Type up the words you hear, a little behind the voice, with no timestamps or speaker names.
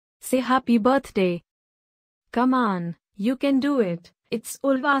say happy birthday. Come on, you can do it. It's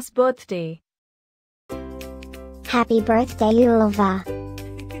Ylva's birthday. Happy birthday, Ylva.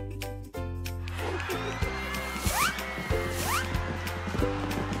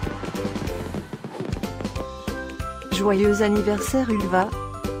 Joyeux anniversaire, Ylva.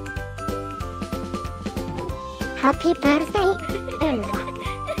 Happy birthday, Ylva.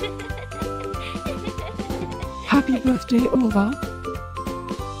 Happy birthday, Ylva.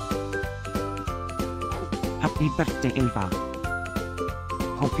 Happy birthday, Ylva.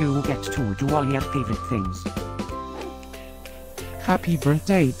 Hope you get to do all your favorite things. Happy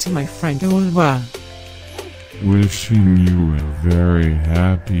birthday to my friend Ylva. Wishing you a very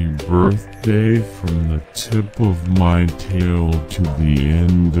happy birthday from the tip of my tail to the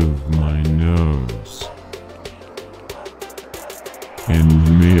end of my nose.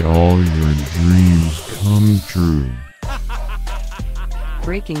 And may all your dreams come true.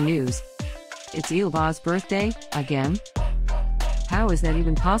 Breaking news. It's Ylva's birthday, again? How is that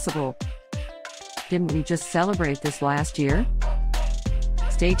even possible? Didn't we just celebrate this last year?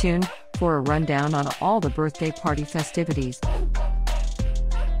 Stay tuned for a rundown on all the birthday party festivities.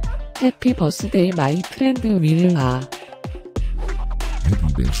 Happy birthday, my friend Ylva.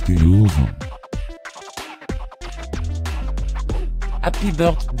 Happy birthday, Ylva. Happy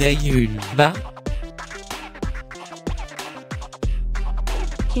birthday, Ylva.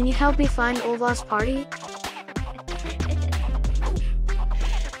 Can you help me find Ylva's party?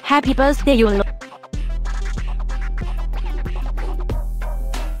 Happy birthday, Ylva.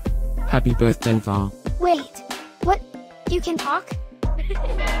 Happy birthday, Ylva. Wait, what? You can talk?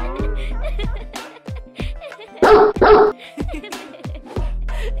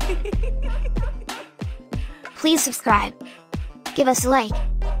 Please subscribe, give us a like,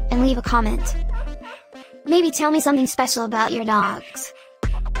 and leave a comment. Maybe tell me something special about your dogs.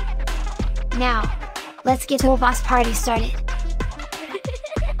 Now, let's get Ylva's party started.